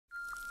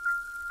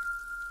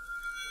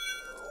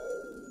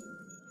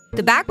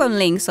The backbone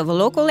links of a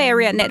local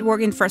area network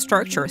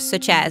infrastructure,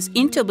 such as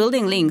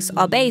inter-building links,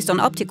 are based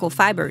on optical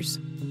fibers.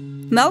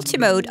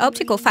 Multimode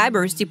optical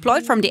fibers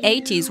deployed from the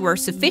 80s were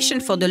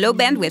sufficient for the low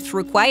bandwidth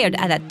required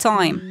at that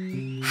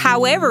time.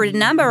 However, the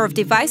number of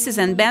devices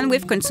and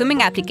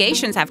bandwidth-consuming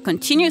applications have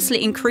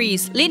continuously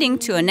increased, leading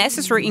to a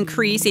necessary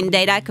increase in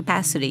data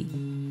capacity.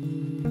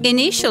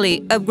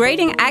 Initially,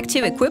 upgrading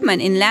active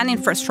equipment in LAN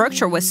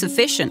infrastructure was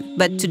sufficient,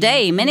 but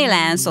today many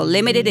LANs are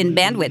limited in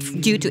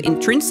bandwidth due to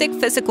intrinsic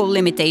physical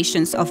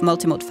limitations of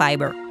multimode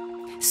fiber.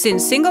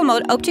 Since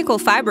single-mode optical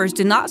fibers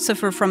do not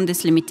suffer from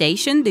this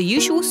limitation, the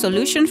usual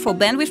solution for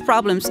bandwidth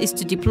problems is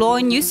to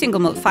deploy new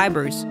single-mode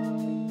fibers.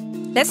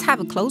 Let's have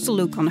a closer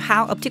look on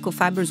how optical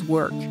fibers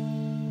work.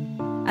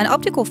 An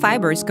optical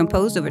fiber is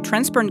composed of a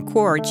transparent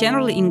core,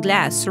 generally in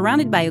glass,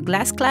 surrounded by a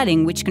glass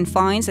cladding which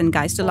confines and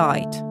guides the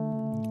light.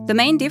 The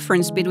main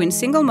difference between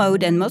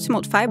single-mode and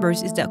multimode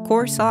fibers is their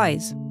core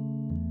size.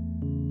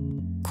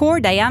 Core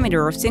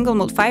diameter of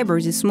single-mode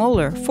fibers is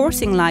smaller,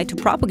 forcing light to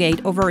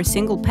propagate over a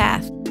single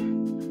path.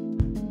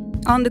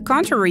 On the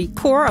contrary,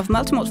 core of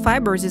multimode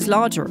fibers is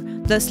larger,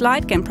 thus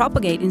light can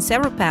propagate in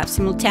several paths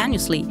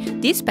simultaneously.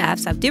 These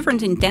paths have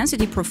different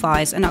intensity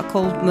profiles and are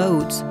called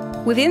modes.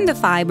 Within the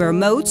fiber,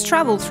 modes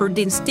travel through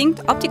distinct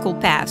optical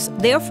paths,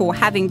 therefore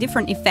having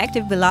different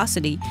effective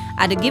velocity.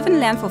 At a given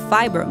length of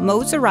fiber,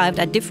 modes arrive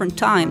at different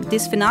times.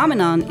 This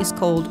phenomenon is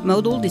called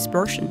modal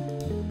dispersion.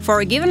 For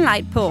a given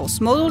light pulse,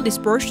 modal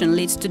dispersion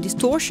leads to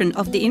distortion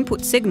of the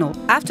input signal.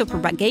 After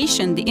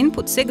propagation, the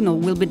input signal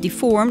will be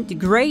deformed,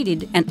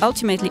 degraded, and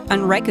ultimately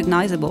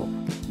unrecognizable.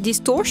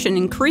 Distortion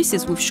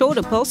increases with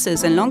shorter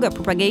pulses and longer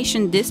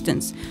propagation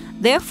distance.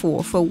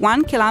 Therefore, for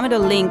 1 km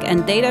link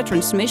and data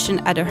transmission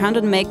at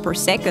 100 MB per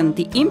second,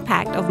 the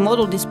impact of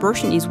modal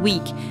dispersion is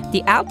weak.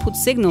 The output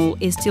signal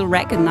is still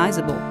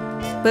recognizable.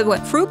 But when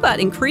throughput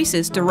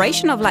increases,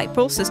 duration of light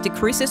pulses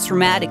decreases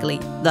dramatically.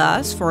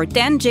 Thus, for a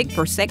 10 gig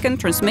per second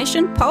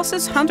transmission,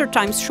 pulses 100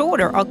 times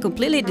shorter are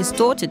completely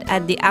distorted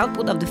at the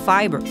output of the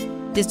fiber.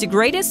 This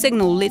degraded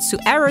signal leads to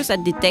errors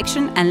at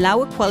detection and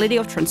lower quality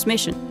of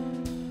transmission.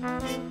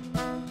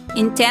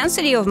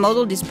 Intensity of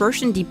modal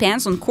dispersion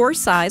depends on core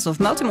size of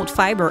multimode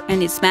fiber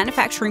and its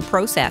manufacturing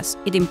process.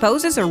 It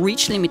imposes a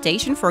reach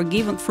limitation for a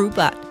given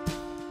throughput.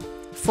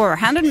 For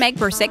 100 MB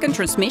per second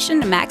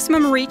transmission, the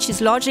maximum reach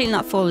is largely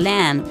enough for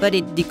LAN, but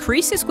it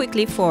decreases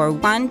quickly for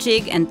 1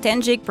 gig and 10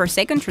 gig per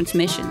second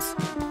transmissions.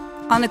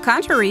 On the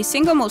contrary,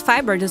 single-mode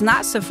fiber does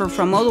not suffer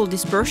from modal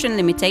dispersion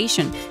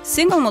limitation.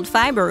 Single-mode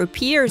fiber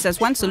appears as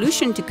one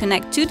solution to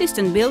connect two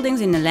distant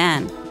buildings in a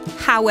LAN.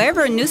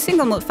 However, new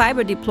single-mode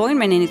fiber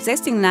deployment in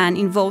existing LAN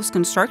involves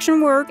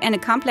construction work and a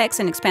complex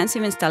and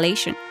expensive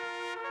installation.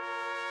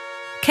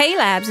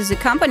 Cailabs is a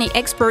company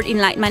expert in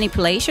light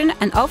manipulation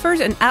and offers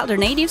an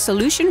alternative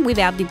solution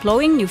without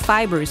deploying new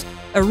fibers.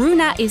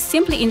 AROONA is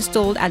simply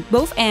installed at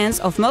both ends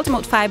of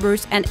multimode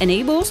fibers and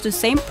enables the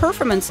same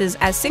performances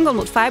as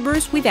single-mode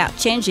fibers without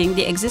changing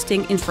the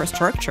existing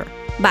infrastructure.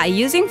 By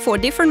using 4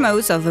 different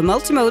modes of a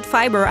multimode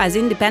fiber as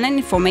independent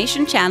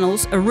information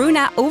channels,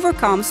 AROONA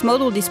overcomes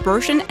modal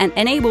dispersion and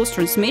enables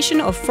transmission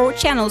of 4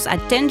 channels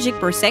at 10 gig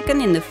per second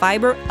in the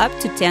fiber up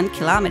to 10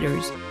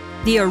 kilometers.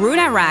 The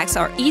AROONA racks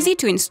are easy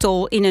to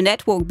install in a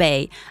network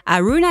bay.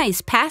 AROONA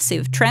is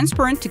passive,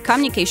 transparent to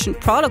communication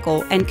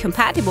protocol, and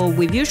compatible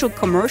with usual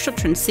commercial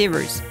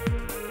transceivers.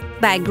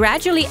 By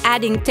gradually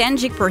adding 10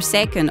 gig per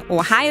second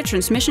or higher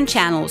transmission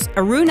channels,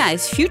 AROONA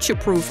is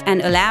future-proof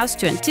and allows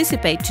to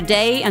anticipate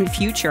today and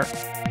future.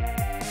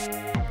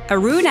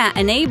 AROONA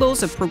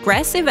enables a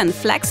progressive and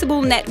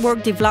flexible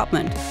network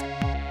development.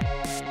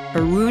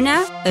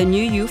 AROONA, a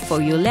new you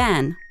for your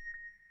LAN.